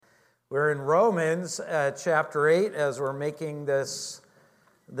We're in Romans chapter 8 as we're making this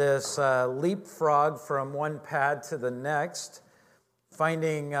leapfrog from one pad to the next,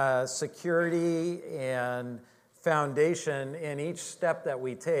 finding security and foundation in each step that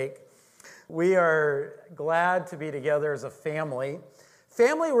we take. We are glad to be together as a family.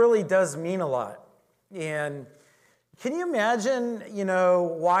 Family really does mean a lot. And can you imagine,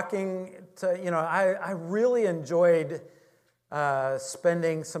 walking to, I really enjoyed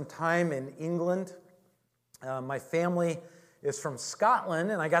spending some time in England. My family is from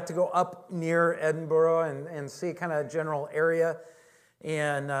Scotland, and I got to go up near Edinburgh and see kind of a general area.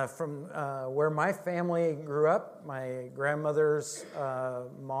 And from where my family grew up, my grandmother's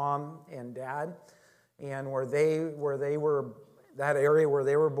mom and dad, and where they were, that area where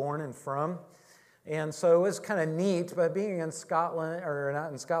they were born and from. And so it was kind of neat, but being in Scotland, or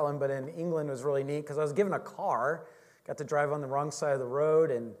not in Scotland, but in England was really neat because I was given a car. Got to drive on the wrong side of the road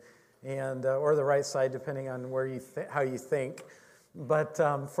and or the right side, depending on where how you think. But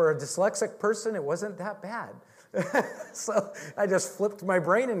for a dyslexic person, it wasn't that bad. So I just flipped my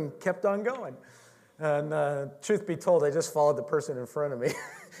brain and kept on going. And truth be told, I just followed the person in front of me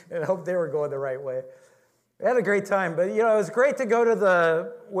and hoped they were going the right way. I had a great time, but it was great to go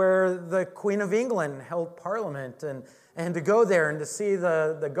to where the Queen of England held Parliament and to go there and to see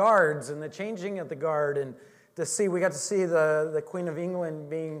the guards and the changing of the guard and we got to see the Queen of England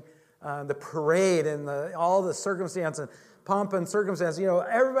being the parade and all the circumstance and pomp and circumstance.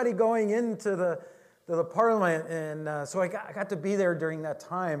 Everybody going into the Parliament, and so I got to be there during that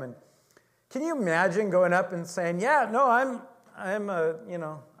time. And can you imagine going up and saying, "Yeah, no, I'm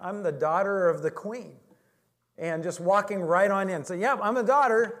the daughter of the Queen," and just walking right on in, saying, "Yeah, I'm a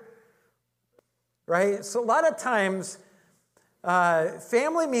daughter." Right. So a lot of times,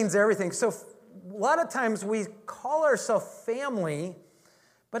 family means everything. So a lot of times we call ourselves family,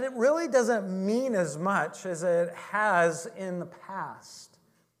 but it really doesn't mean as much as it has in the past.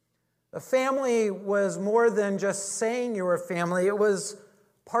 A family was more than just saying you were a family. It was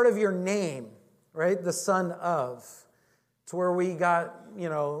part of your name, right? The son of. It's where we got,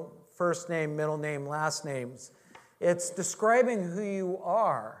 first name, middle name, last names. It's describing who you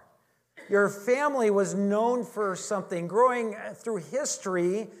are. Your family was known for something. Growing through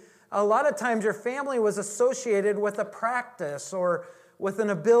history, a lot of times your family was associated with a practice or with an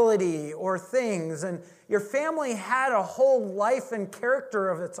ability or things, and your family had a whole life and character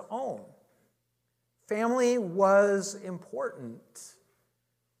of its own. Family was important,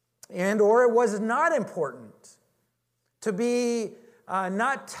 or it was not important. To be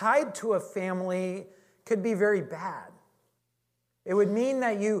not tied to a family could be very bad. It would mean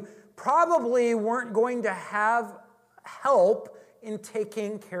that you probably weren't going to have help in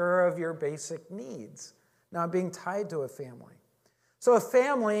taking care of your basic needs, not being tied to a family. So a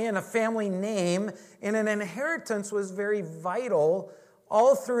family and a family name and an inheritance was very vital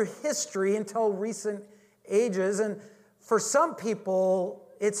all through history until recent ages. And for some people,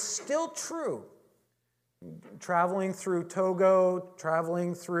 it's still true. Traveling through Togo,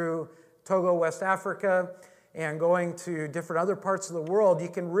 West Africa, and going to different other parts of the world, you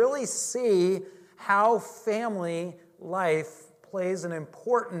can really see how family life plays an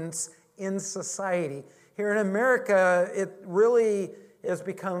importance in society. Here in America, it really has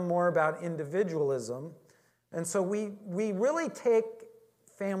become more about individualism. And so we really take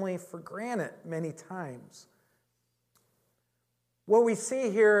family for granted many times. What we see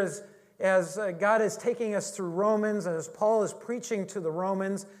here is as God is taking us through Romans, and as Paul is preaching to the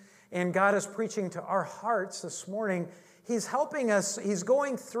Romans, and God is preaching to our hearts this morning, he's helping us, he's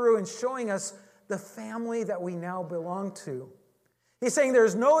going through and showing us the family that we now belong to. He's saying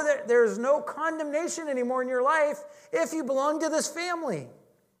there's no condemnation anymore in your life if you belong to this family.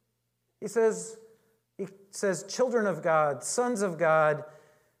 He says children of God, sons of God,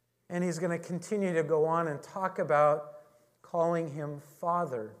 and he's going to continue to go on and talk about calling him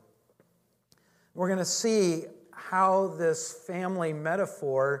Father. We're going to see how this family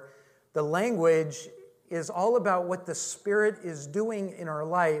metaphor, the language, is all about what the Spirit is doing in our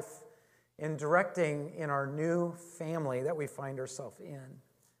life and directing in our new family that we find ourselves in.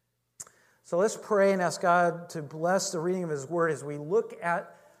 So let's pray and ask God to bless the reading of his word as we look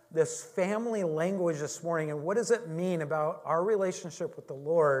at this family language this morning and what does it mean about our relationship with the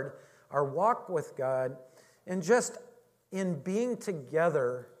Lord, our walk with God, and just in being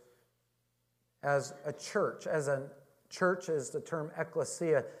together as a church. As a church is the term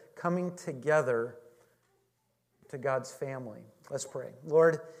ecclesia, coming together to God's family. Let's pray.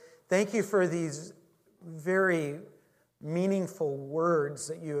 Lord, thank you for these very meaningful words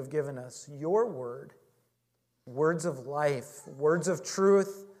that you have given us. Your word, words of life, words of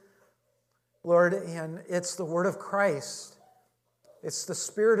truth, Lord, and it's the word of Christ. It's the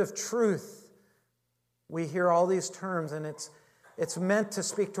Spirit of truth. We hear all these terms, and it's meant to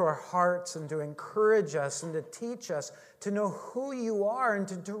speak to our hearts and to encourage us and to teach us to know who you are and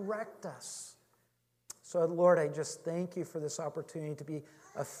to direct us. So, Lord, I just thank you for this opportunity to be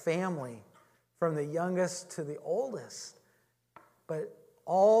a family from the youngest to the oldest, but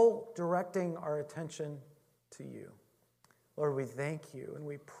all directing our attention to you. Lord, we thank you and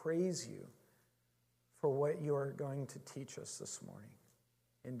we praise you for what you are going to teach us this morning.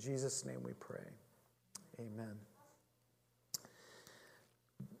 In Jesus' name we pray. Amen.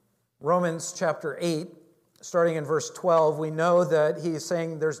 Romans chapter 8, starting in verse 12, we know that he's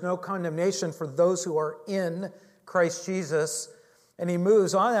saying there's no condemnation for those who are in Christ Jesus. And he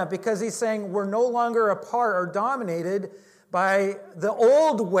moves on that because he's saying we're no longer a part or dominated by the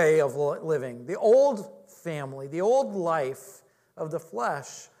old way of living, the old family, the old life of the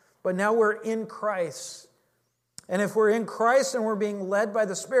flesh. But now we're in Christ. And if we're in Christ and we're being led by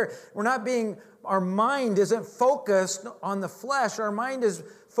the Spirit, our mind isn't focused on the flesh. Our mind is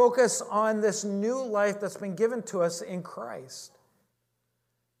focused on this new life that's been given to us in Christ.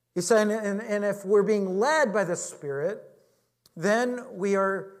 He said, and if we're being led by the Spirit, then we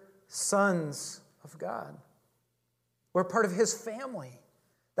are sons of God. We're part of His family.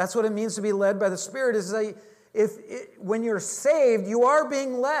 That's what it means to be led by the Spirit. Is that when you're saved, you are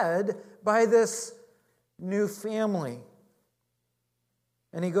being led by this new family.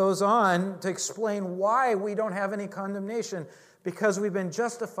 And he goes on to explain why we don't have any condemnation. Because we've been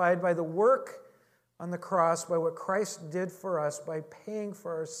justified by the work on the cross, by what Christ did for us, by paying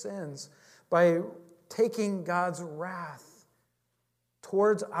for our sins, by taking God's wrath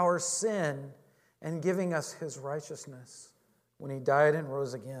towards our sin and giving us His righteousness when He died and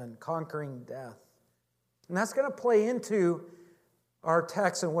rose again, conquering death. And that's going to play into our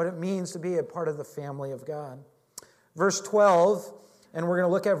text and what it means to be a part of the family of God. Verse 12, and we're going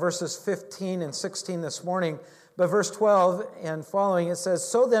to look at verses 15 and 16 this morning, but verse 12 and following, it says,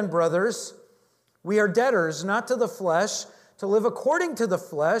 "So then, brothers, we are debtors, not to the flesh, to live according to the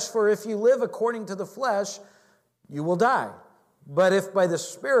flesh, for if you live according to the flesh, you will die. But if by the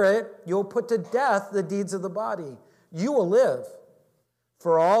Spirit you'll put to death the deeds of the body, you will live.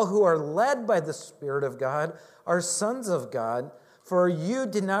 For all who are led by the Spirit of God are sons of God. For you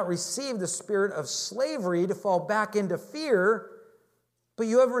did not receive the spirit of slavery to fall back into fear, but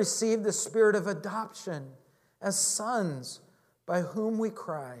you have received the spirit of adoption as sons, by whom we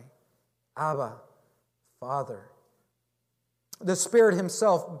cry, Abba, Father." The Spirit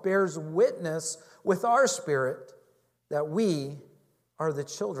Himself bears witness with our spirit that we are the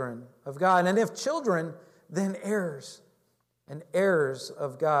children of God. And if children, then heirs, and heirs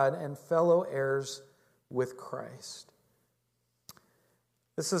of God, and fellow heirs with Christ.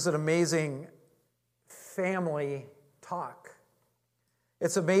 This is an amazing family talk.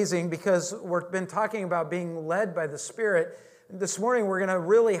 It's amazing because we've been talking about being led by the Spirit. This morning we're going to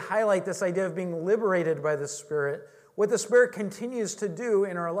really highlight this idea of being liberated by the Spirit, what the Spirit continues to do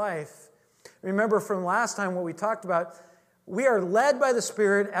in our life. Remember from last time what we talked about, we are led by the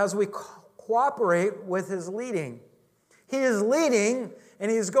Spirit as we cooperate with His leading. He is leading and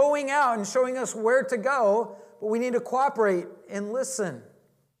He's going out and showing us where to go, but we need to cooperate and listen.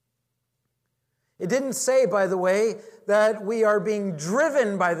 It didn't say, by the way, that we are being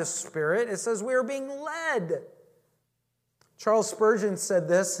driven by the Spirit. It says we are being led. Charles Spurgeon said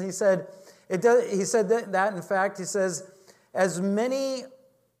this. He said that in fact, he says, as many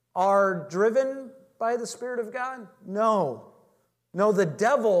are driven by the Spirit of God? No, the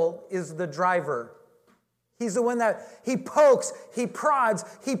devil is the driver. He's the one that he pokes, he prods,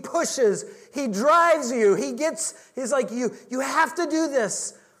 he pushes, he drives you. He's like, you have to do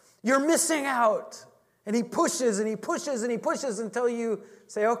this. You're missing out. And he pushes and he pushes and he pushes until you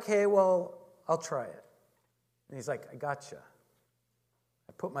say, okay, well, I'll try it. And he's like, I gotcha.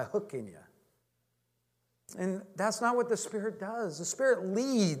 I put my hook in you. And that's not what the Spirit does. The Spirit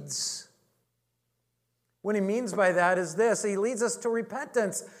leads. What he means by that is this. He leads us to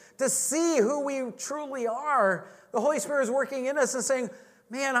repentance, to see who we truly are. The Holy Spirit is working in us and saying,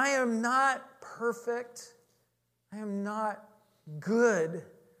 man, I am not perfect. I am not good.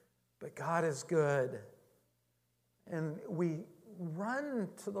 But God is good. And we run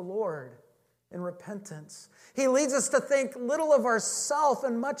to the Lord in repentance. He leads us to think little of ourselves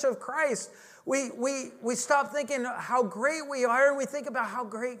and much of Christ. We stop thinking how great we are and we think about how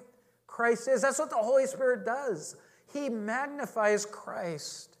great Christ is. That's what the Holy Spirit does. He magnifies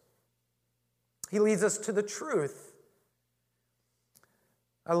Christ. He leads us to the truth.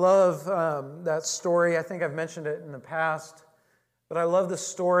 I love that story. I think I've mentioned it in the past. But I love the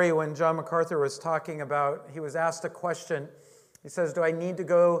story when John MacArthur was talking about, he was asked a question. He says, do I need to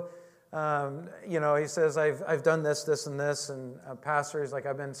go, he says, I've done this, this, and this. And a pastor, he's like,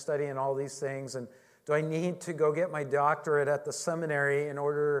 I've been studying all these things. And do I need to go get my doctorate at the seminary in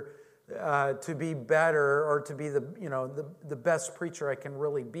order to be better or to be the best preacher I can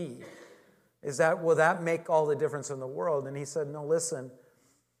really be? Will that make all the difference in the world? And he said, no, listen,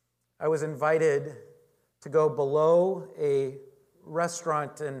 I was invited to go below a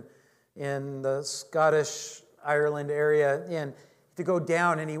restaurant in the Scottish Ireland area and to go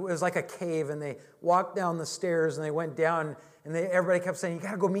down, and it was like a cave, and they walked down the stairs and they went down, and everybody kept saying, you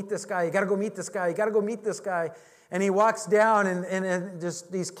got to go meet this guy, you got to go meet this guy, you got to go meet this guy. And he walks down and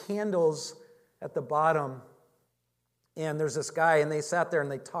just these candles at the bottom, and there's this guy, and they sat there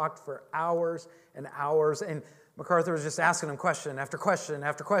and they talked for hours and hours, and MacArthur was just asking him question after question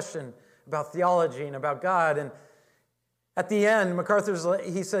after question about theology and about God. And at the end,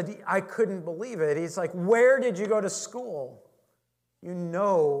 he said, I couldn't believe it. He's like, where did you go to school? You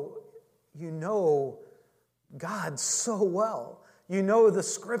know God so well. You know the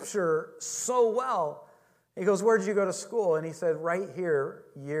Scripture so well. He goes, where did you go to school? And he said, right here,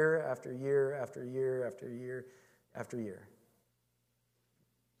 year after year after year after year after year.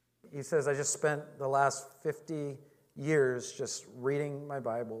 He says, I just spent the last 50 years just reading my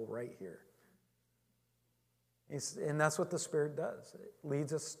Bible right here. And that's what the Spirit does. It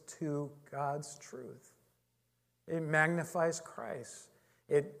leads us to God's truth. It magnifies Christ.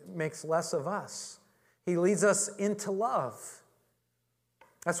 It makes less of us. He leads us into love.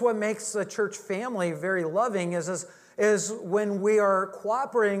 That's what makes the church family very loving is when we are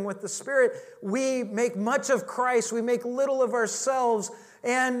cooperating with the Spirit, we make much of Christ, we make little of ourselves,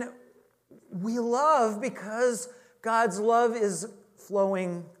 and we love because God's love is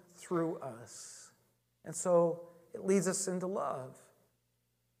flowing through us. And so it leads us into love.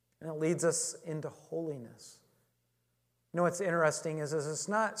 And it leads us into holiness. You know what's interesting is it's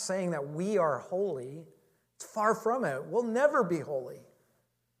not saying that we are holy. It's far from it. We'll never be holy.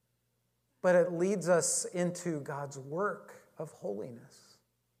 But it leads us into God's work of holiness.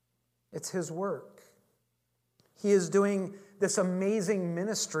 It's His work. He is doing this amazing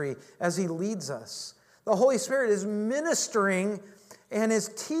ministry as He leads us. The Holy Spirit is ministering and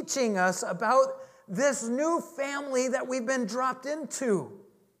is teaching us about this new family that we've been dropped into.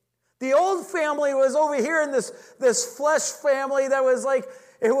 The old family was over here in this flesh family that was like,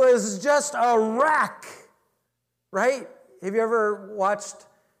 it was just a wreck, right? Have you ever watched,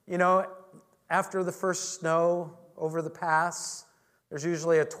 after the first snow over the pass, there's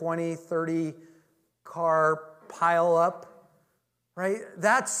usually a 20, 30 car pile up, right?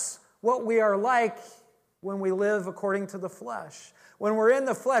 That's what we are like when we live according to the flesh. When we're in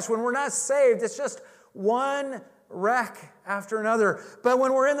the flesh, when we're not saved, it's just one wreck after another. But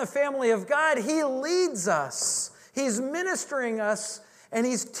when we're in the family of God, He leads us. He's ministering us, and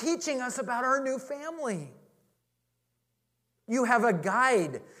He's teaching us about our new family. You have a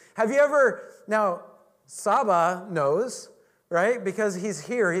guide. Have you ever, now, Saba knows, right? Because he's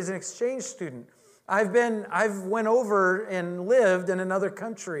here. He's an exchange student. I've went over and lived in another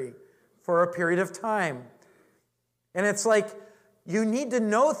country for a period of time. And it's like, you need to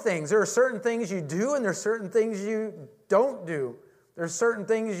know things. There are certain things you do, and there are certain things you don't do. There are certain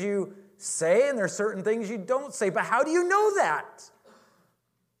things you say, and there are certain things you don't say. But how do you know that?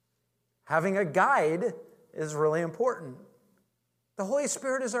 Having a guide is really important. The Holy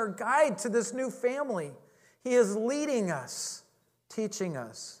Spirit is our guide to this new family. He is leading us, teaching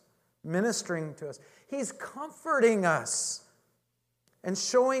us, ministering to us. He's comforting us and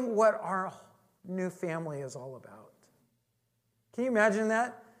showing what our new family is all about. Can you imagine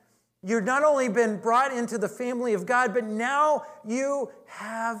that? You've not only been brought into the family of God, but now you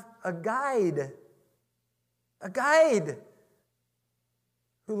have a guide. A guide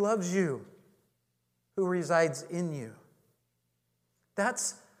who loves you, who resides in you.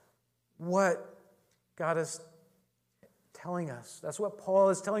 That's what God is telling us. That's what Paul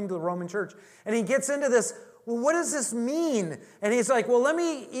is telling to the Roman church. And he gets into this, well, what does this mean? And he's like, well, let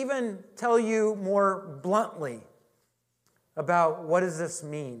me even tell you more bluntly about what does this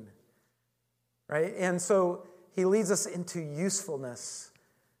mean, right? And so he leads us into usefulness.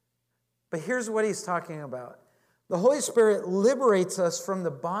 But here's what he's talking about. The Holy Spirit liberates us from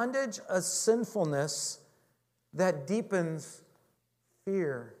the bondage of sinfulness that deepens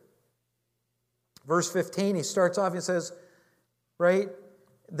fear. Verse 15, he starts off and says, right,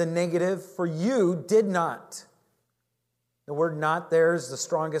 the negative, for you did not. The word not there is the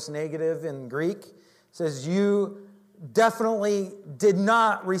strongest negative in Greek. It says you definitely did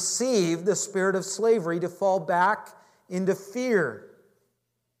not receive the spirit of slavery to fall back into fear.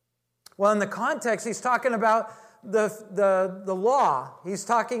 Well, in the context, he's talking about the law. He's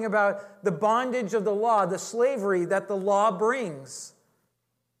talking about the bondage of the law, the slavery that the law brings.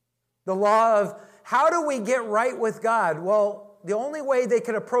 The law of how do we get right with God? Well, the only way they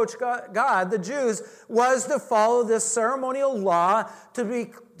could approach God, the Jews, was to follow this ceremonial law to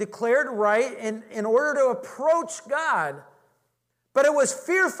be declared right in order to approach God. But it was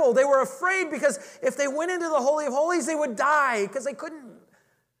fearful. They were afraid because if they went into the Holy of Holies, they would die because they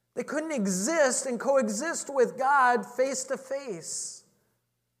couldn't exist and coexist with God face to face.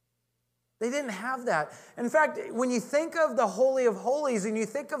 They didn't have that. In fact, when you think of the Holy of Holies and you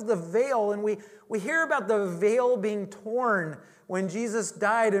think of the veil, and we hear about the veil being torn when Jesus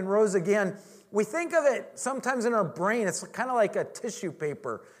died and rose again, we think of it sometimes in our brain. It's kind of like a tissue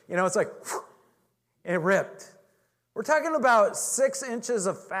paper. It's like, whew, and it ripped. We're talking about 6 inches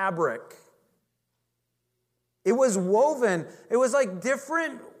of fabric. It was woven. It was like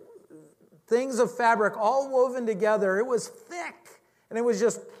different things of fabric all woven together. It was thick. And it was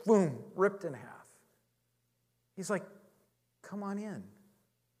just, boom, ripped in half. He's like, come on in.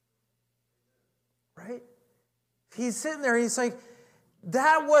 Right? He's sitting there. He's like,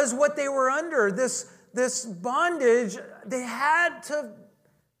 that was what they were under. This bondage. They had to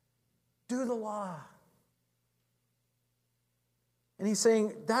do the law. And he's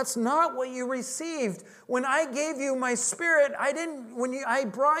saying, that's not what you received. When I gave you my spirit, I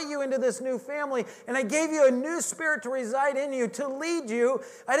brought you into this new family, and I gave you a new spirit to reside in you, to lead you.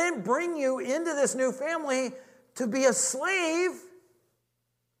 I didn't bring you into this new family to be a slave.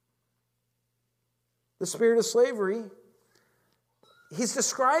 The spirit of slavery. He's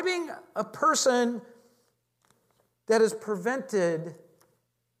describing a person that is prevented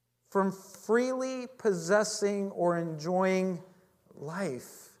from freely possessing or enjoying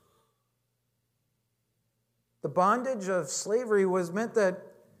life. The bondage of slavery meant that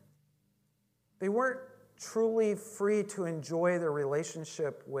they weren't truly free to enjoy their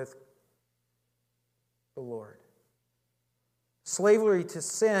relationship with the Lord. Slavery to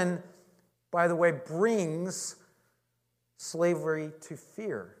sin, by the way, brings slavery to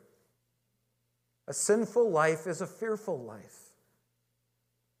fear. A sinful life is a fearful life.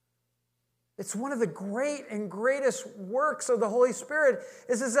 It's one of the great and greatest works of the Holy Spirit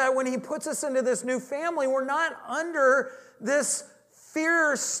is that when He puts us into this new family, we're not under this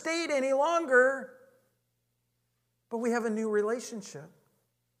fear state any longer, but we have a new relationship.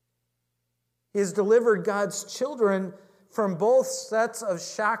 He has delivered God's children from both sets of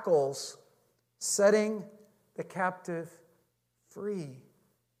shackles, setting the captive free.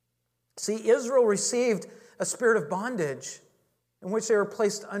 See, Israel received a spirit of bondage in which they were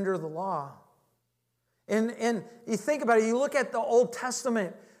placed under the law. And you think about it, you look at the Old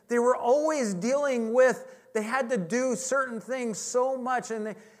Testament, they were always dealing with, they had to do certain things so much,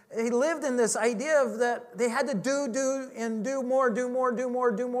 and they lived in this idea of that they had to do more,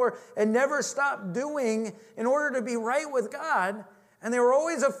 and never stop doing in order to be right with God. And they were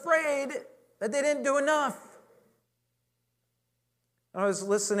always afraid that they didn't do enough. I was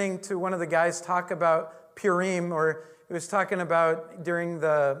listening to one of the guys talk about Purim, or he was talking about during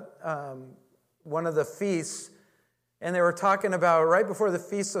the one of the feasts, and they were talking about, right before the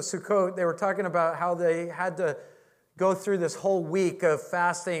Feast of Sukkot, they were talking about how they had to go through this whole week of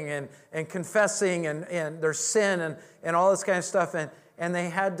fasting and confessing and their sin and all this kind of stuff, and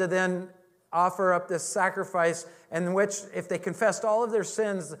they had to then offer up this sacrifice in which, if they confessed all of their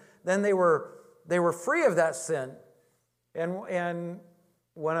sins, then they were free of that sin. And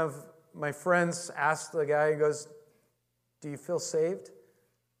one of my friends asked the guy, he goes, do you feel saved?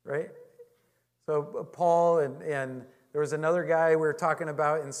 Right? So Paul and there was another guy we were talking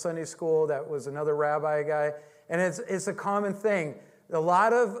about in Sunday school that was another rabbi guy. And it's a common thing. A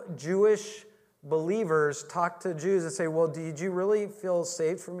lot of Jewish believers talk to Jews and say, well, did you really feel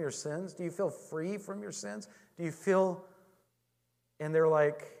saved from your sins? Do you feel free from your sins? Do you feel... And they're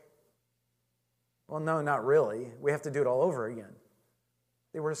like, well, no, not really. We have to do it all over again.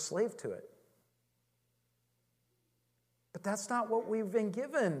 They were a slave to it. But that's not what we've been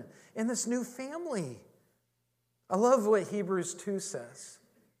given in this new family. I love what Hebrews 2 says.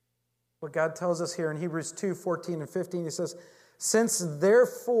 What God tells us here in Hebrews 2, 14 and 15, he says, since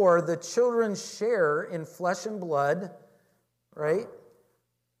therefore the children share in flesh and blood, right?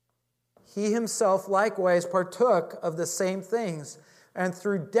 He himself likewise partook of the same things, and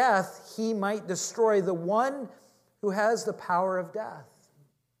through death he might destroy the one who has the power of death.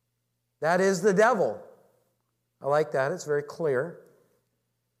 That is the devil. I like that. It's very clear.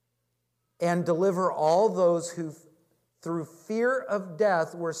 And deliver all those who, through fear of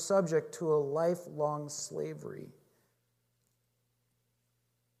death, were subject to a lifelong slavery.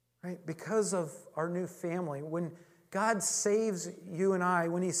 right? Because of our new family. When God saves you and I,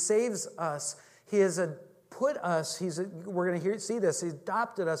 when he saves us, he has put us, we're going to see this, he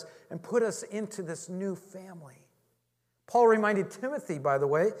adopted us and put us into this new family. Paul reminded Timothy, by the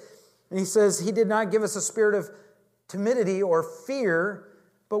way, and he says, he did not give us a spirit of timidity or fear,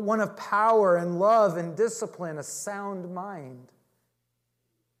 but one of power and love and discipline, a sound mind.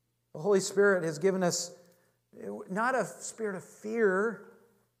 The Holy Spirit has given us not a spirit of fear,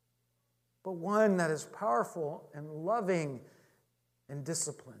 but one that is powerful and loving and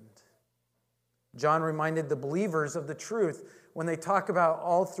disciplined. John reminded the believers of the truth when they talk about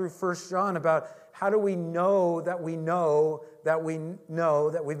all through 1 John about how do we know that we know that we know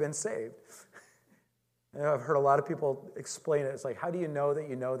that we've been saved. I've heard a lot of people explain it. It's like, how do you know that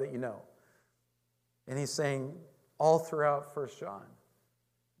you know that you know? And he's saying all throughout 1 John,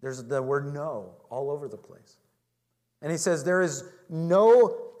 there's the word know all over the place. And he says, there is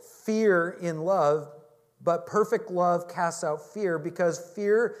no fear in love, but perfect love casts out fear, because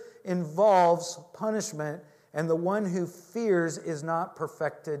fear involves punishment, and the one who fears is not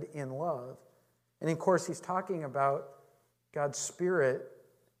perfected in love. And of course, he's talking about God's Spirit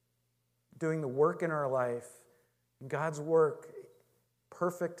doing the work in our life. God's work,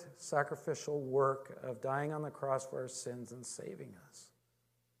 perfect sacrificial work of dying on the cross for our sins and saving us.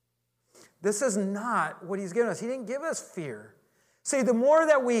 This is not what he's given us. He didn't give us fear. See, the more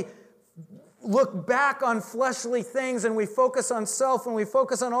that we look back on fleshly things and we focus on self and we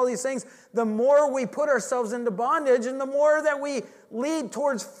focus on all these things, the more we put ourselves into bondage and the more that we lead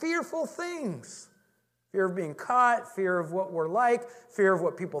towards fearful things. Fear of being caught, fear of what we're like, fear of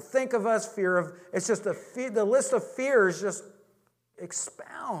what people think of us, it's just the list of fears just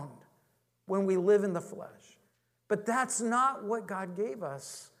expound when we live in the flesh. But that's not what God gave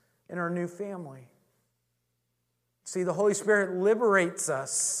us in our new family. See, the Holy Spirit liberates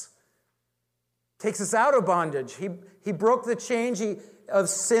us, takes us out of bondage. He broke the chain of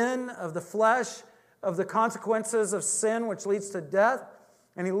sin, of the flesh, of the consequences of sin, which leads to death,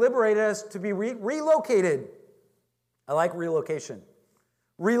 and he liberated us to be relocated. I like relocation.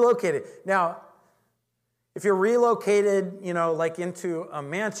 Relocated. Now, if you're relocated, like into a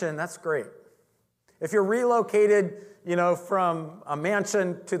mansion, that's great. If you're relocated, from a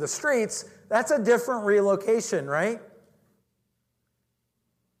mansion to the streets, that's a different relocation, right?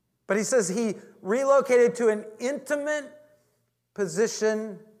 But he says he relocated to an intimate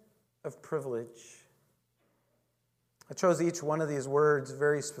position of privilege. I chose each one of these words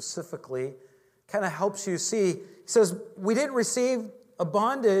very specifically. Kind of helps you see. He says, we didn't receive a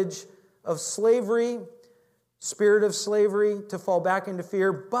bondage of slavery, spirit of slavery, to fall back into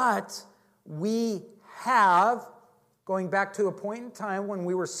fear, but we have, going back to a point in time when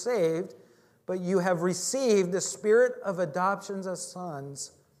we were saved, but you have received the spirit of adoptions as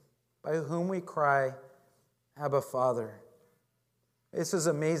sons, by whom we cry, Abba, Father. This is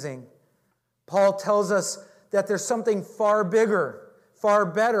amazing. Paul tells us that there's something far bigger, far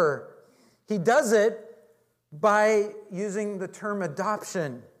better. He does it by using the term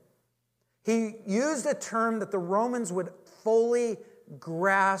adoption. He used a term that the Romans would fully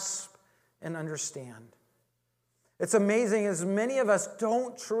grasp and understand. It's amazing, as many of us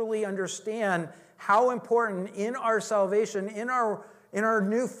don't truly understand how important in our salvation, in our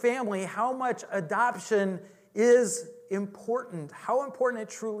new family, how much adoption is important, how important it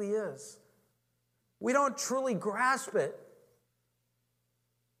truly is. We don't truly grasp it.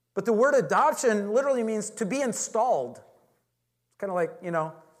 But the word adoption literally means to be installed. It's kind of like,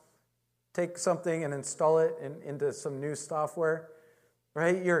 take something and install it into some new software,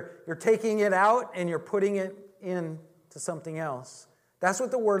 right? You're taking it out and you're putting it into something else. That's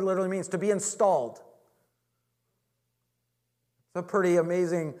what the word literally means, to be installed. It's a pretty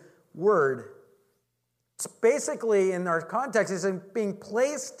amazing word. It's basically, in our context, it's being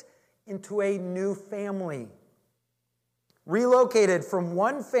placed into a new family. Relocated from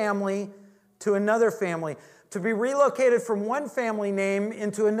one family to another family. To be relocated from one family name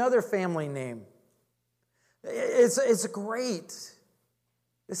into another family name. It's great.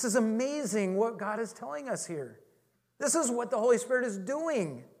 This is amazing what God is telling us here. This is what the Holy Spirit is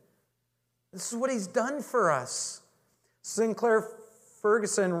doing. This is what he's done for us. Sinclair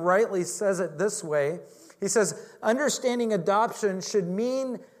Ferguson rightly says it this way. He says, understanding adoption should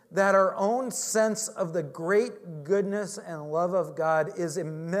mean that our own sense of the great goodness and love of God is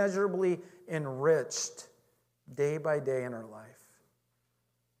immeasurably enriched day by day in our life.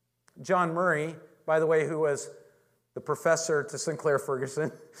 John Murray, by the way, who was the professor to Sinclair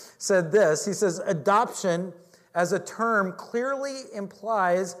Ferguson, said this. He says, adoption as a term clearly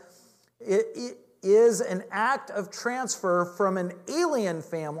implies is an act of transfer from an alien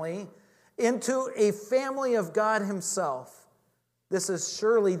family into a family of God himself. This is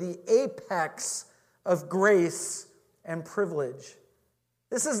surely the apex of grace and privilege.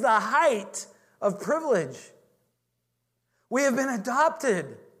 This is the height of privilege. We have been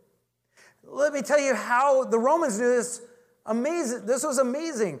adopted. Let me tell you how the Romans do this. Amazing. This was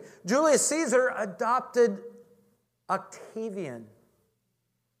amazing. Julius Caesar adopted Octavian.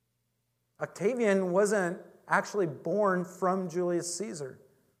 Octavian wasn't actually born from Julius Caesar.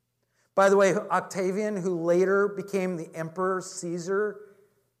 By the way, Octavian, who later became the Emperor Caesar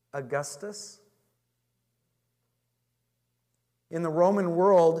Augustus. In the Roman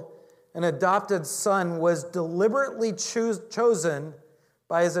world, an adopted son was deliberately chosen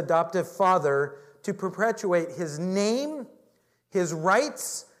by his adoptive father to perpetuate his name, his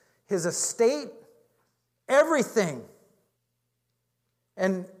rights, his estate, everything.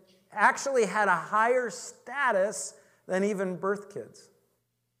 And actually had a higher status than even birth kids.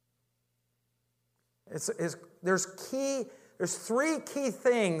 There's three key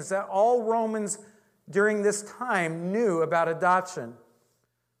things that all Romans during this time knew about adoption.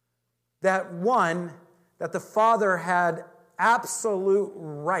 That one, that the father had absolute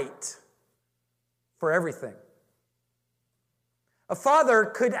right for everything. A father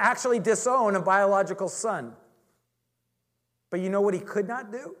could actually disown a biological son. But you know what he could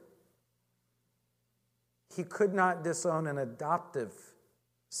not do? He could not disown an adoptive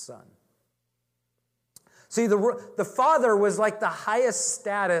son. See, the father was like the highest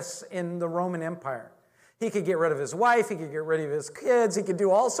status in the Roman Empire. He could get rid of his wife, he could get rid of his kids, he could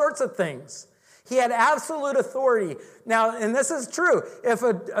do all sorts of things. He had absolute authority. Now, and this is true, if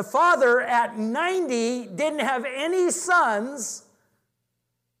a father at 90 didn't have any sons,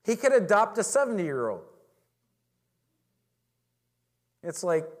 he could adopt a 70-year-old. It's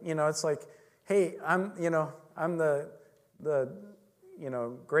like, hey, I'm the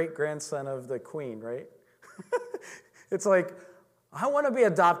great-grandson of the queen, right? It's like, I want to be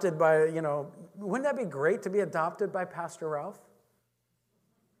adopted by, wouldn't that be great to be adopted by Pastor Ralph?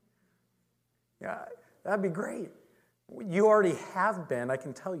 Yeah, that'd be great. You already have been, I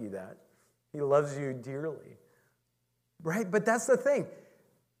can tell you that. He loves you dearly. Right? But that's the thing.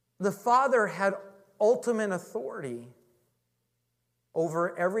 The father had ultimate authority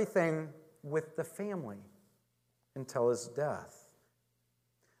over everything with the family until his death.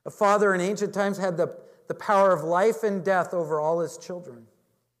 A father in ancient times had the power of life and death over all his children.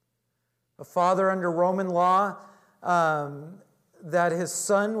 A father under Roman law, that his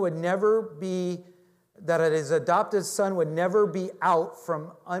adopted son would never be out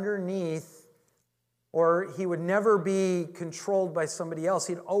from underneath, or he would never be controlled by somebody else.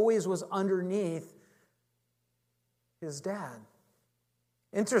 He always was underneath his dad.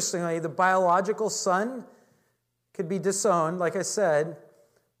 Interestingly, the biological son could be disowned, like I said,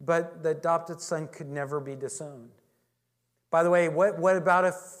 but the adopted son could never be disowned. By the way, what about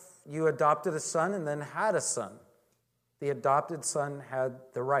if you adopted a son and then had a son? The adopted son had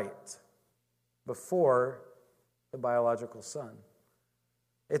the right before the biological son.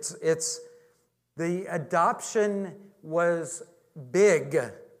 It's the adoption was big,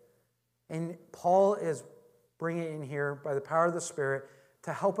 and Paul is bringing it in here by the power of the Spirit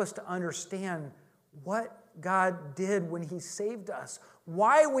to help us to understand what God did when he saved us.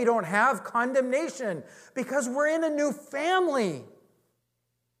 Why we don't have condemnation. Because we're in a new family.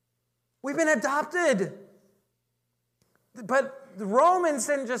 We've been adopted. But the Romans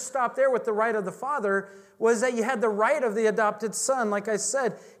didn't just stop there with the right of the father, was that you had the right of the adopted son. Like I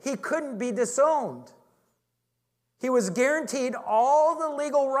said, he couldn't be disowned. He was guaranteed all the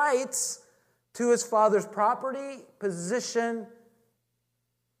legal rights to his father's property, position,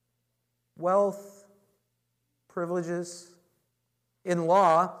 wealth, privileges. In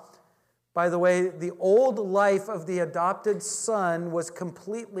law, by the way, the old life of the adopted son was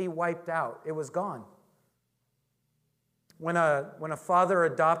completely wiped out. It was gone. When a father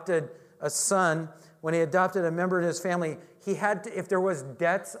adopted a son, when he adopted a member in his family, he had to, if there was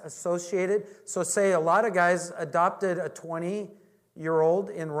debts associated, so say a lot of guys adopted a 20-year-old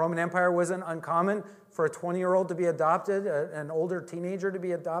in Roman Empire. Wasn't uncommon for a 20-year-old to be adopted, an older teenager to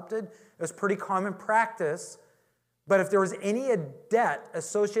be adopted. It was pretty common practice. But if there was any debt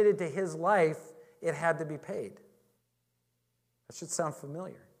associated to his life, it had to be paid. That should sound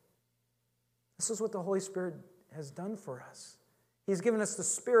familiar. This is what the Holy Spirit has done for us. He's given us the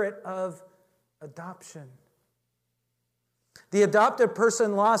spirit of adoption. The adopted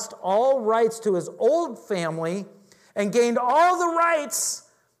person lost all rights to his old family and gained all the rights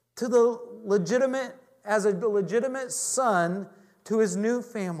to as a legitimate son to his new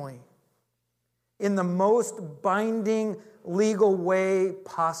family. in the most binding legal way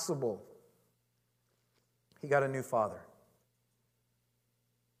possible. He got a new father.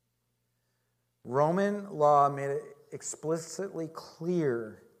 Roman law made it explicitly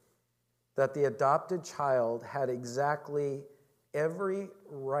clear that the adopted child had exactly every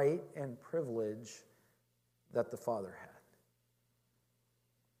right and privilege that the father had.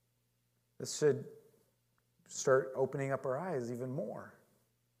 This should start opening up our eyes even more.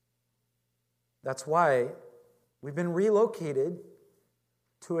 That's why we've been relocated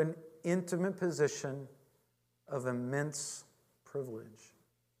to an intimate position of immense privilege.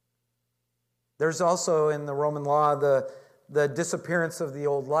 There's also in the Roman law the disappearance of the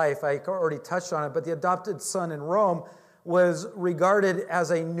old life. I already touched on it, but the adopted son in Rome was regarded as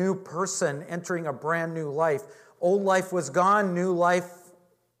a new person entering a brand new life. Old life was gone, new life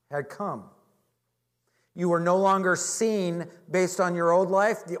had come. You were no longer seen based on your old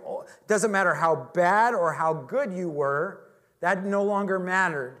life. It doesn't matter how bad or how good you were, that no longer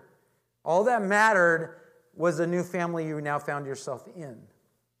mattered. All that mattered was the new family you now found yourself in.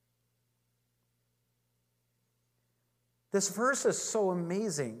 This verse is so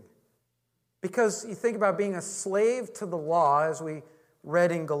amazing because you think about being a slave to the law, as we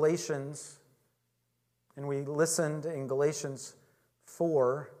read in Galatians, and we listened in Galatians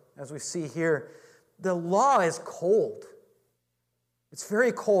 4, as we see here. The law is cold. It's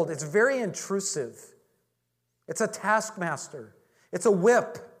very cold. It's very intrusive. It's a taskmaster. It's a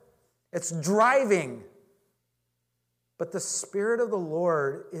whip. It's driving. But the Spirit of the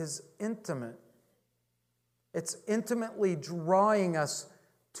Lord is intimate. It's intimately drawing us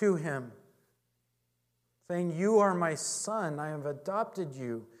to Him, saying, "You are my son. I have adopted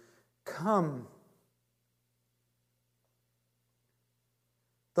you. Come."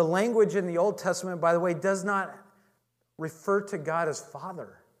 The language in the Old Testament, by the way, does not refer to God as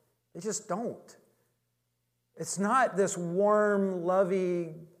Father. They just don't. It's not this warm,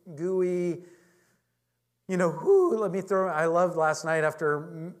 lovey, gooey, let me throw. I loved last night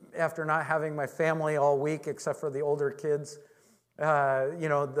after not having my family all week except for the older kids. I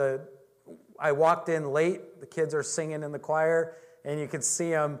walked in late. The kids are singing in the choir, and you can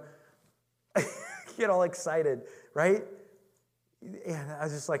see them get all excited, right? And I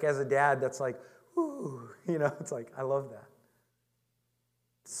was just like, as a dad, that's like, whoo, it's like, I love that.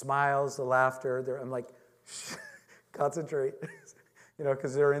 Smiles, the laughter. I'm like, shh, concentrate,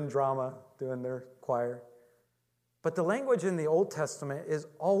 because they're in drama doing their choir. But the language in the Old Testament is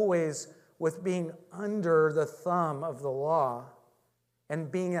always with being under the thumb of the law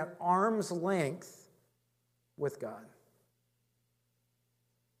and being at arm's length with God.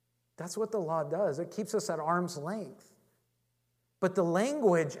 That's what the law does. It keeps us at arm's length. But the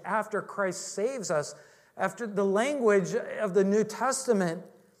language after Christ saves us, after the language of the New Testament,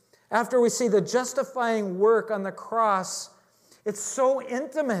 after we see the justifying work on the cross, it's so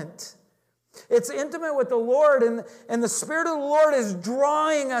intimate. It's intimate with the Lord, and the Spirit of the Lord is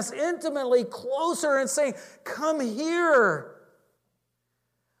drawing us intimately closer and saying, "Come here.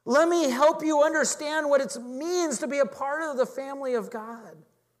 Let me help you understand what it means to be a part of the family of God.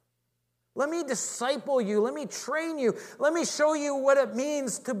 Let me disciple you. Let me train you. Let me show you what it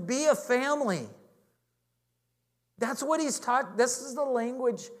means to be a family." That's what he's taught. This is the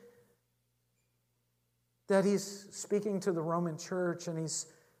language that he's speaking to the Roman church, and he's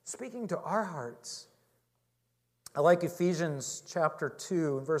speaking to our hearts. I like Ephesians chapter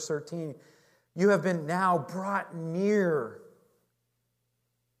 2, verse 13. "You have been now brought near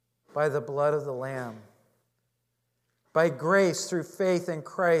by the blood of the Lamb, by grace through faith in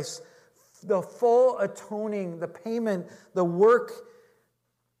Christ." The full atoning, the payment, the work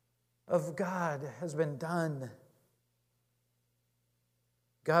of God has been done.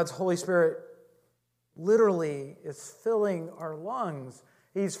 God's Holy Spirit literally is filling our lungs.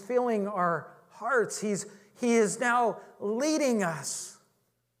 He's filling our hearts. He is now leading us.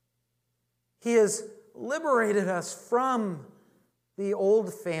 He has liberated us from the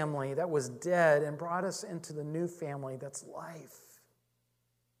old family that was dead and brought us into the new family that's life.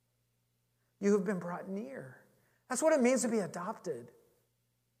 You have been brought near. That's what it means to be adopted.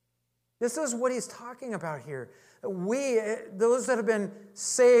 This is what he's talking about here. We, those that have been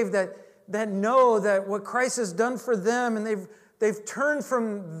saved, that know that what Christ has done for them, and they've turned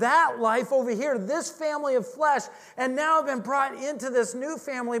from that life over here, this family of flesh, and now have been brought into this new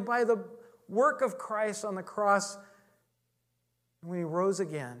family by the work of Christ on the cross when he rose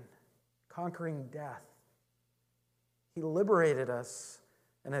again, conquering death. He liberated us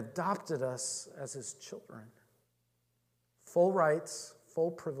and adopted us as his children. Full rights, full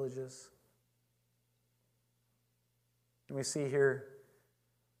privileges. And we see here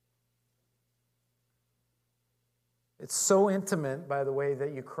It's so intimate, by the way,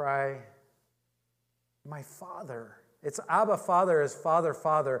 that you cry, my Father. It's Abba, Father as Father,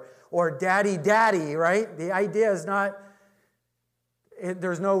 Father, or Daddy, Daddy, right? The idea is not,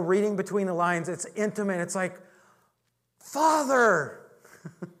 there's no reading between the lines. It's intimate. It's like, Father,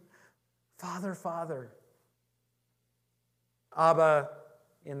 Father, Father. Abba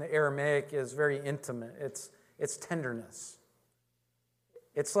in the Aramaic is very intimate. It's tenderness.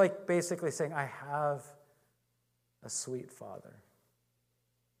 It's like basically saying, I have a sweet Father.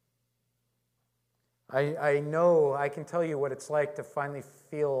 I know, I can tell you what it's like to finally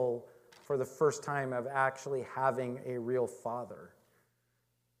feel for the first time of actually having a real father.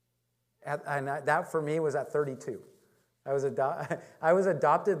 And that for me was at 32. I was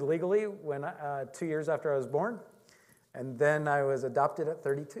adopted legally when 2 years after I was born, and then I was adopted at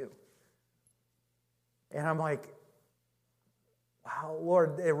 32. And I'm like, wow,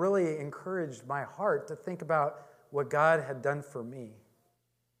 Lord, it really encouraged my heart to think about what God had done for me.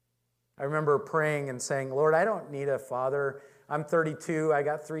 I remember praying and saying, Lord, I don't need a father. I'm 32. I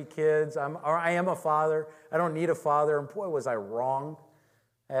got 3 kids. I am a father. I don't need a father. And boy, was I wrong.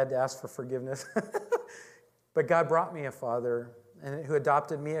 I had to ask for forgiveness. But God brought me a father who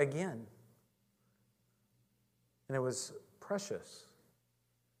adopted me again. And it was precious.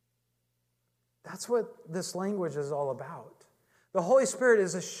 That's what this language is all about. The Holy Spirit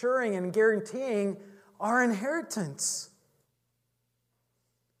is assuring and guaranteeing our inheritance.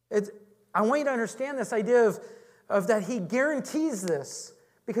 I want you to understand this idea of that He guarantees this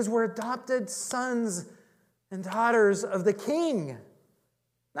because we're adopted sons and daughters of the King.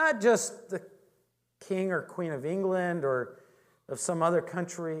 Not just the King or Queen of England or of some other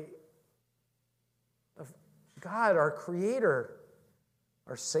country. Of God, our Creator,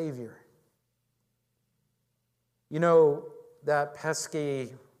 our Savior. You know that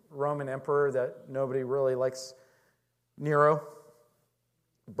pesky Roman emperor that nobody really likes, Nero?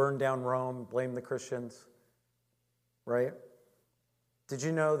 Burned down Rome, blamed the Christians, right? Did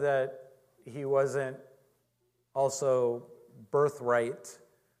you know that he wasn't also birthright,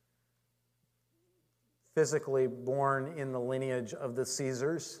 physically born in the lineage of the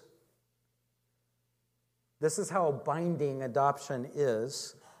Caesars? This is how binding adoption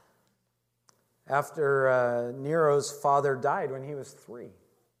is. After Nero's father died when he was 3.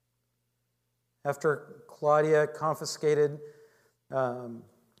 After Claudia confiscated, I'm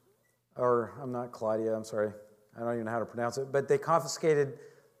not Claudia, I'm sorry. I don't even know how to pronounce it. But they confiscated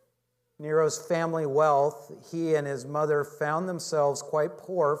Nero's family wealth. He and his mother found themselves quite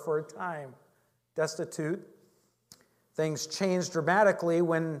poor for a time, destitute. Things changed dramatically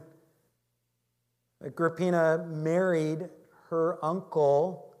when Agrippina married her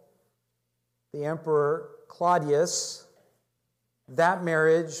uncle, the Emperor Claudius. That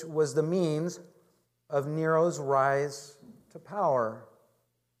marriage was the means of Nero's rise to power.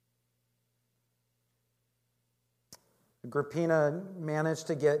 Agrippina managed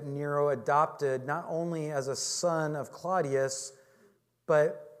to get Nero adopted not only as a son of Claudius,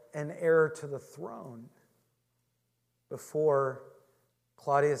 but an heir to the throne before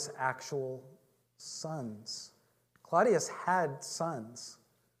Claudius' actual sons. Claudius had sons,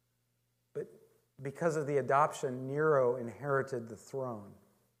 but because of the adoption, Nero inherited the throne.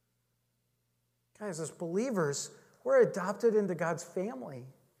 Guys, as believers, we're adopted into God's family.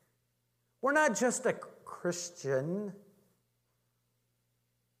 We're not just a Christian.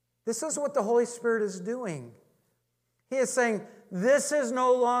 This is what the Holy Spirit is doing. He is saying, this is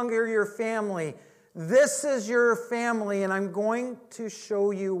no longer your family. This is your family, and I'm going to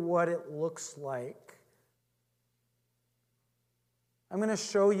show you what it looks like. I'm going to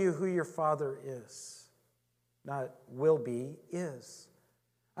show you who your Father is. Not will be, is.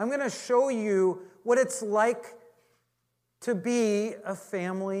 I'm going to show you what it's like to be a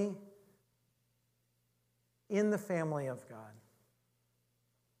family in the family of God.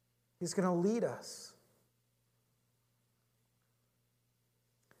 He's going to lead us.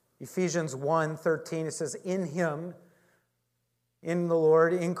 Ephesians 1:13, it says, in Him, in the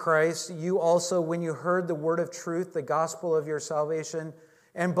Lord, in Christ, you also, when you heard the word of truth, the gospel of your salvation,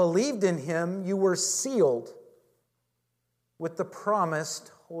 and believed in Him, you were sealed with the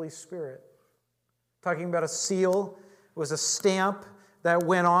promised Holy Spirit. Talking about a seal, it was a stamp that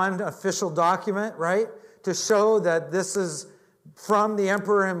went on an official document, right? To show that this is from the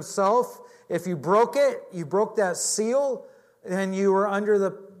emperor himself. If you broke it, you broke that seal, and you were under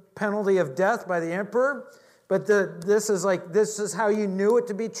the penalty of death by the emperor. But this is how you knew it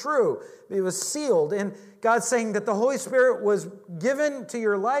to be true. It was sealed. And God's saying that the Holy Spirit was given to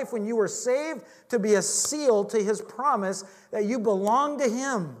your life when you were saved to be a seal to His promise that you belong to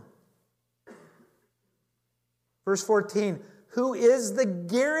Him. Verse 14, who is the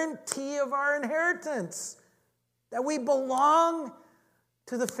guarantee of our inheritance, that we belong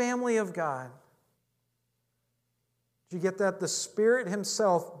to the family of God. Did you get that? The Spirit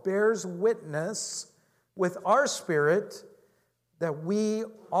himself bears witness with our spirit that we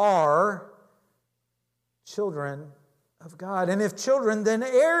are children of God. And if children, then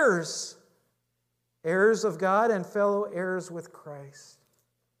heirs. Heirs of God and fellow heirs with Christ.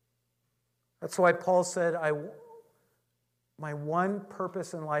 That's why Paul said, my one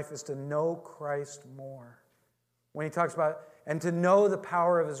purpose in life is to know Christ more. When he talks about, and to know the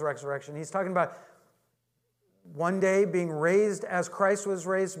power of his resurrection, he's talking about one day being raised as Christ was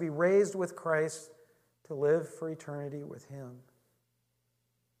raised, to be raised with Christ, to live for eternity with him.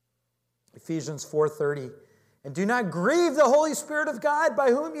 Ephesians 4:30, and do not grieve the Holy Spirit of God,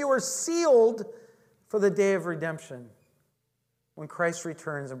 by whom you are sealed for the day of redemption, when Christ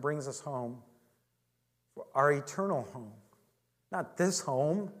returns and brings us home, for our eternal home. Not this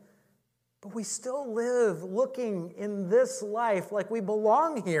home, but we still live looking in this life like we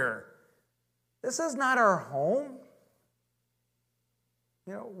belong here. This is not our home.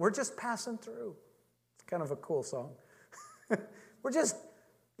 You know, we're just passing through. It's kind of a cool song. We're just,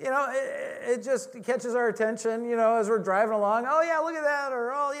 you know, it just catches our attention, you know, as we're driving along. Oh, yeah, look at that.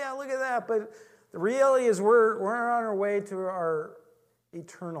 Or, oh, yeah, look at that. But the reality is we're on our way to our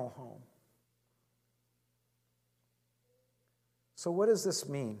eternal home. So what does this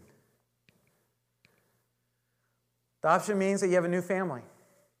mean? Adoption means that you have a new family.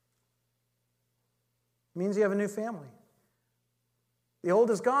 It means you have a new family. The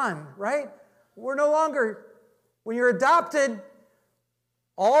old is gone, right? We're no longer, when you're adopted,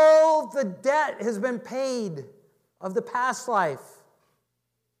 all the debt has been paid of the past life.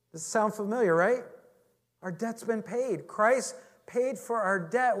 Does it sound familiar, right? Our debt's been paid. Christ paid for our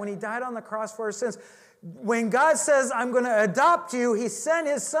debt when he died on the cross for our sins. When God says, I'm going to adopt you, he sent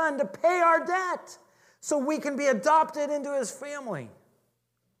his son to pay our debt so we can be adopted into his family.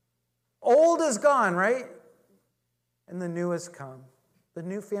 Old is gone, right? And the new has come. The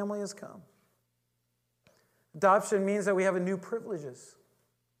new family has come. Adoption means that we have a new privileges.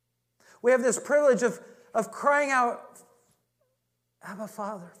 We have this privilege of crying out, Abba,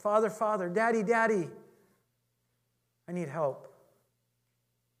 Father, Father, Father, Daddy, Daddy. I need help.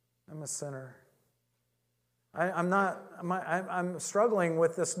 I'm a sinner. I'm struggling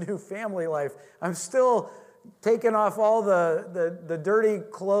with this new family life. I'm still taking off all the dirty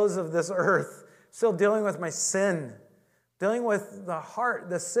clothes of this earth. Still dealing with my sin. Dealing with the heart,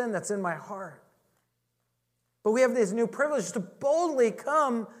 the sin that's in my heart. But we have this new privilege to boldly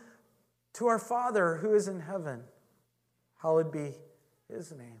come to our Father who is in heaven. Hallowed be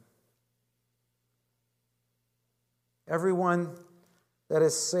his name. Everyone that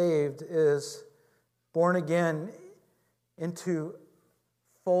is saved is born again into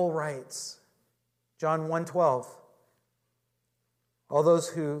full rights. John 1:12. All those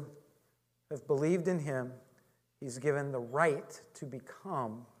who have believed in him, he's given the right to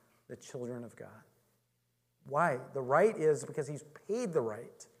become the children of God. Why? The right is because he's paid the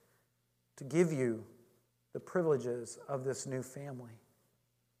right to give you the privileges of this new family.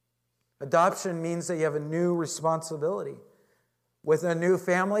 Adoption means that you have a new responsibility. With a new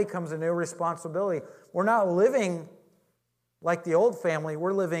family comes a new responsibility. We're not living like the old family.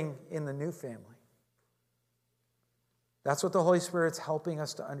 We're living in the new family. That's what the Holy Spirit's helping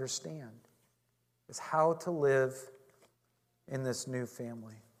us to understand, is how to live in this new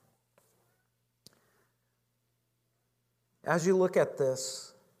family. As you look at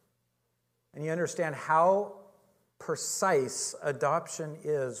this and you understand how precise adoption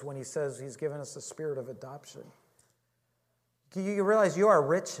is when he says he's given us the spirit of adoption, you realize you are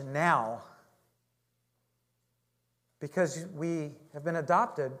rich now because we have been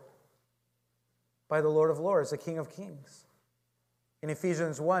adopted by the Lord of Lords, the King of Kings. In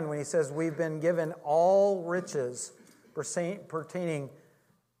Ephesians 1, when he says we've been given all riches pertaining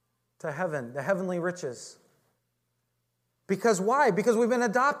to heaven, the heavenly riches. Because why? Because we've been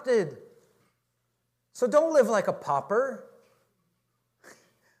adopted. So don't live like a pauper.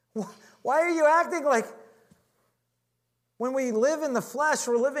 Why are you acting like, when we live in the flesh,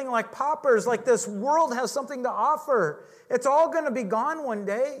 we're living like paupers, like this world has something to offer. It's all going to be gone one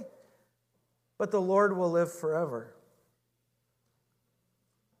day, but the Lord will live forever.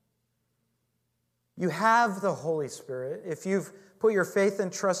 You have the Holy Spirit. If you've put your faith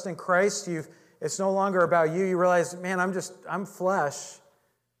and trust in Christ, it's no longer about you. You realize, man, I'm flesh.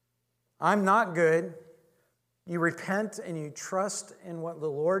 I'm not good. You repent and you trust in what the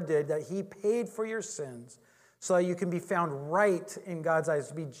Lord did, that he paid for your sins so that you can be found right in God's eyes,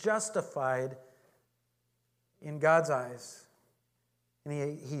 to be justified in God's eyes.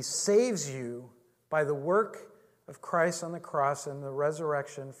 And he saves you by the work of Christ on the cross and the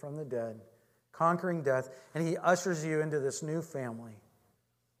resurrection from the dead, conquering death, and he ushers you into this new family.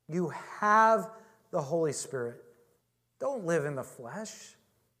 You have the Holy Spirit. Don't live in the flesh.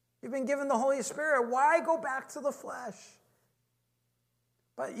 You've been given the Holy Spirit. Why go back to the flesh?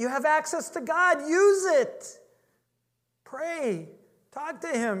 But you have access to God. Use it. Pray. Talk to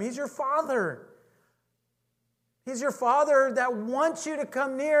him. He's your Father. He's your Father that wants you to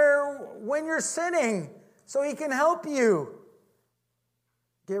come near when you're sinning so he can help you.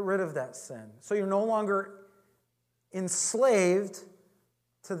 Get rid of that sin so you're no longer enslaved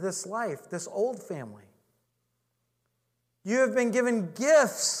to this life, this old family. You have been given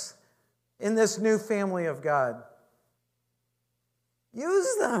gifts in this new family of God.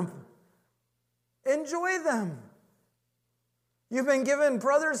 Use them. Enjoy them. You've been given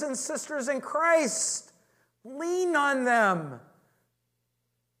brothers and sisters in Christ. Lean on them.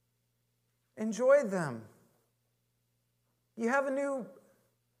 Enjoy them. You have a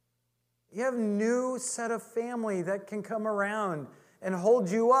new set of family that can come around and hold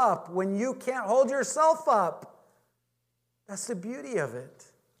you up when you can't hold yourself up. That's the beauty of it.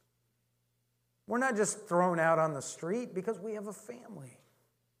 We're not just thrown out on the street because we have a family.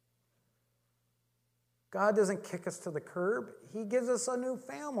 God doesn't kick us to the curb. He gives us a new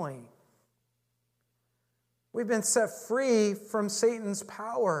family. We've been set free from Satan's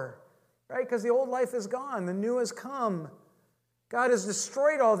power, right? Because the old life is gone. The new has come. God has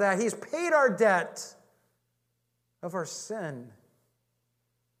destroyed all that. He's paid our debt of our sin.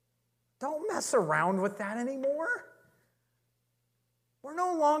 Don't mess around with that anymore. We're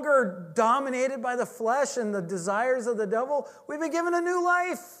no longer dominated by the flesh and the desires of the devil. We've been given a new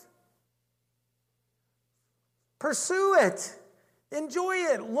life. Pursue it. Enjoy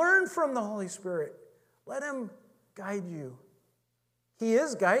it. Learn from the Holy Spirit. Let him guide you. He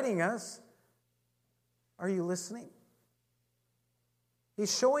is guiding us. Are you listening?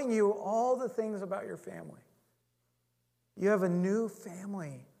 He's showing you all the things about your family. You have a new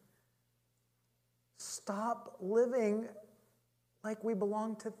family. Stop living like we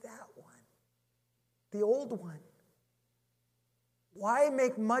belong to that one, the old one. Why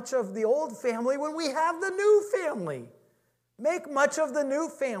make much of the old family when we have the new family? Make much of the new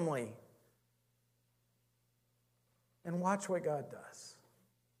family. And watch what God does.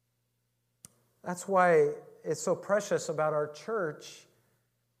 That's why it's so precious about our church.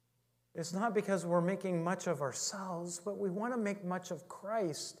 It's not because we're making much of ourselves, but we want to make much of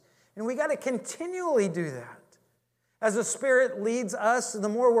Christ. And we got to continually do that. As the Spirit leads us, the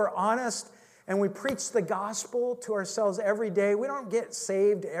more we're honest and we preach the gospel to ourselves every day. We don't get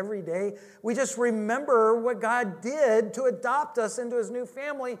saved every day. We just remember what God did to adopt us into his new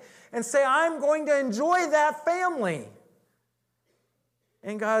family and say, I'm going to enjoy that family.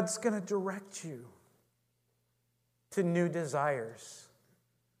 And God's going to direct you to new desires.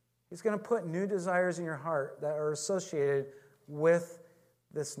 He's going to put new desires in your heart that are associated with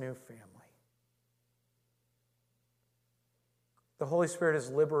this new family. The Holy Spirit has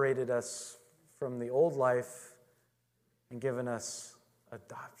liberated us from the old life and given us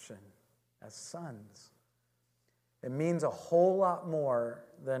adoption as sons. It means a whole lot more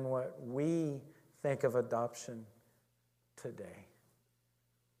than what we think of adoption today.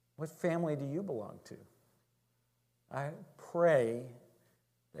 What family do you belong to? I pray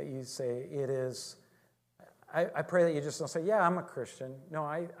that you say it is. I pray that you just don't say, yeah, I'm a Christian. No,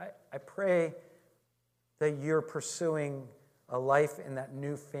 I pray that you're pursuing a life in that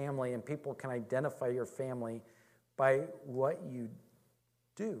new family, and people can identify your family by what you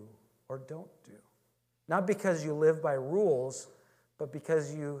do or don't do. Not because you live by rules, but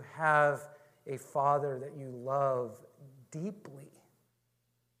because you have a Father that you love deeply,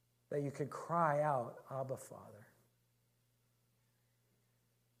 that you could cry out, Abba, Father.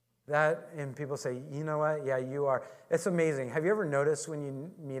 That, and people say, you know what? Yeah, you are. It's amazing. Have you ever noticed when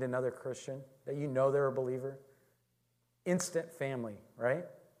you meet another Christian that you know they're a believer? Instant family, right?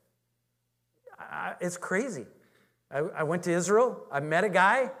 It's crazy. I went to Israel. I met a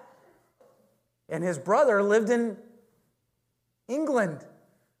guy, and his brother lived in England.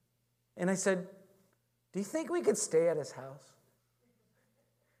 And I said, do you think we could stay at his house?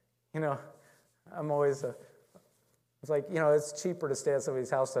 You know, I'm always it's like, you know, it's cheaper to stay at somebody's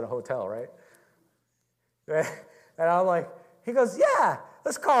house than a hotel, right? And I'm like, he goes, yeah,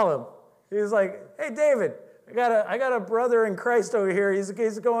 let's call him. He's like, hey, David, I got a brother in Christ over here. He's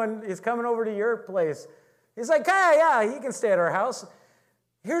coming over to your place. He's like, yeah, he can stay at our house.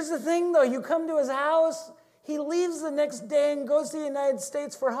 Here's the thing, though. You come to his house, he leaves the next day and goes to the United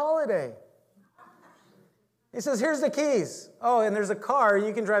States for holiday. He says, here's the keys. Oh, and there's a car, and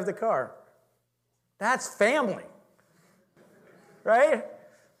you can drive the car. That's family. Right?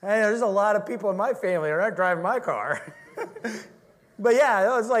 Hey, there's a lot of people in my family that aren't driving my car. But yeah,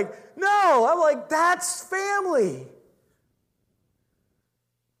 I was like, no. I'm like, that's family.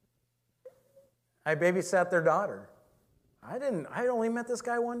 I babysat their daughter. I only met this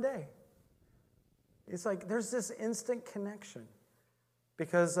guy one day. It's like there's this instant connection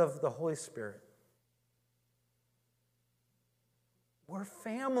because of the Holy Spirit. We're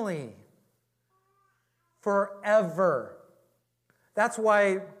family forever. That's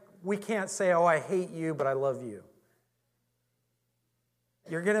why we can't say, oh, I hate you, but I love you.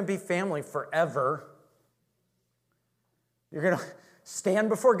 You're going to be family forever. You're going to stand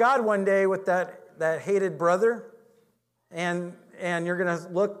before God one day with that hated brother, and you're going to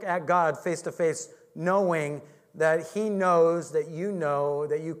look at God face to face, knowing that he knows that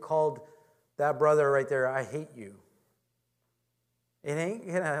you called that brother right there, I hate you. It ain't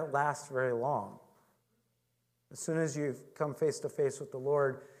going to last very long. As soon as you come face to face with the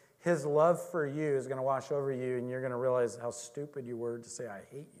Lord, his love for you is going to wash over you, and you're going to realize how stupid you were to say, I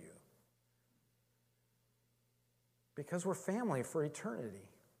hate you. Because we're family for eternity.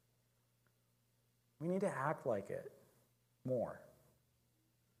 We need to act like it more.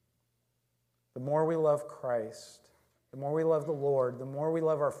 The more we love Christ, the more we love the Lord, the more we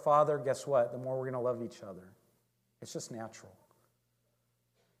love our Father, guess what? The more we're going to love each other. It's just natural.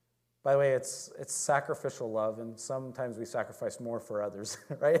 By the way, it's sacrificial love, and sometimes we sacrifice more for others,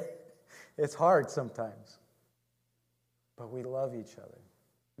 right? It's hard sometimes. But we love each other,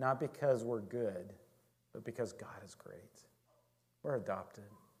 not because we're good, but because God is great. We're adopted.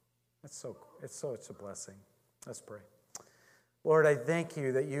 It's a blessing. Let's pray. Lord, I thank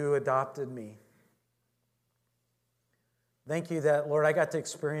you that you adopted me. Thank you that, Lord, I got to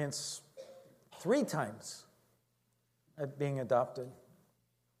experience 3 times of being adopted.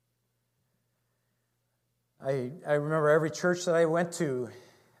 I remember every church that I went to,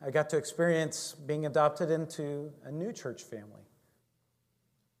 I got to experience being adopted into a new church family.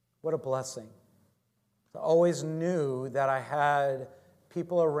 What a blessing. I always knew that I had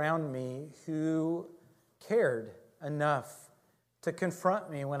people around me who cared enough to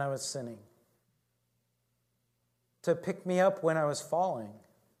confront me when I was sinning, to pick me up when I was falling,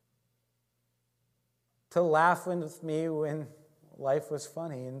 to laugh with me when life was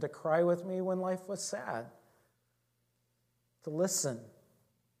funny, and to cry with me when life was sad, to listen,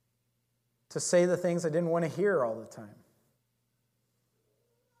 to say the things I didn't want to hear all the time.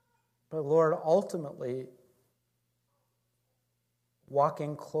 But Lord, ultimately,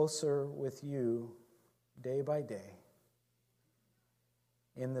 walking closer with you day by day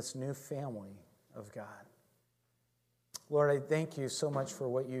in this new family of God. Lord, I thank you so much for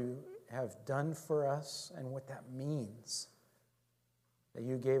what you have done for us and what that means, that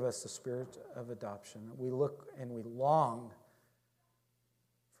you gave us the spirit of adoption. We look and we long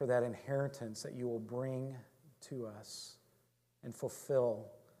for that inheritance that you will bring to us and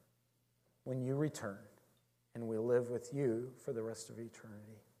fulfill when you return and we live with you for the rest of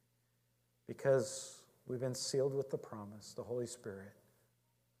eternity. Because we've been sealed with the promise, the Holy Spirit,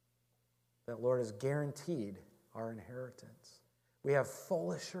 that, Lord, has guaranteed our inheritance. We have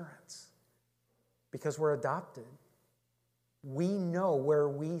full assurance because we're adopted. We know where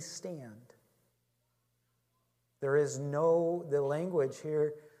we stand. There is the language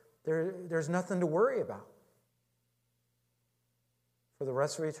here, there's nothing to worry about. For the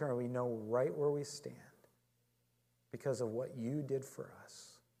rest of eternity, we know right where we stand because of what you did for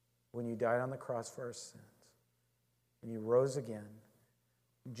us when you died on the cross for our sins. And you rose again.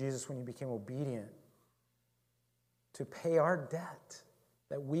 Jesus, when you became obedient to pay our debt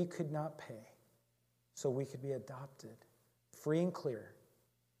that we could not pay so we could be adopted, free and clear.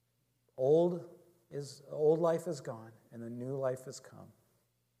 Old life is gone and the new life has come.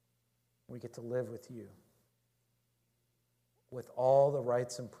 We get to live with you with all the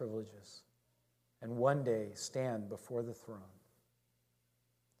rights and privileges, and one day stand before the throne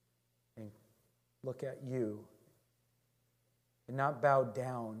and look at you and not bow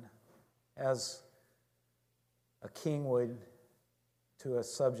down as a king would to a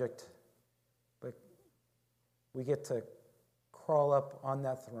subject, but we get to crawl up on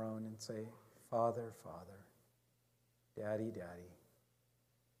that throne and say, Father, Father, Daddy, Daddy,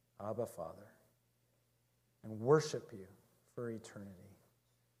 Abba, Father, and worship you for eternity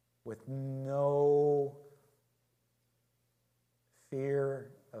with no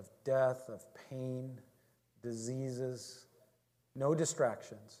fear of death, of pain, diseases, no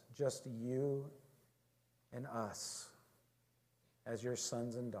distractions, just you and us as your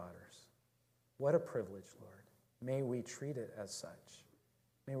sons and daughters. What a privilege, Lord. may we treat it as such.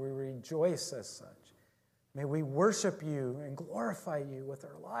 May we rejoice as such. May we worship you and glorify you with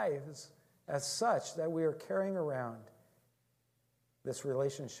our lives as such that we are carrying around this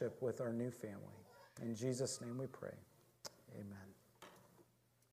relationship with our new family. In Jesus' name we pray. Amen.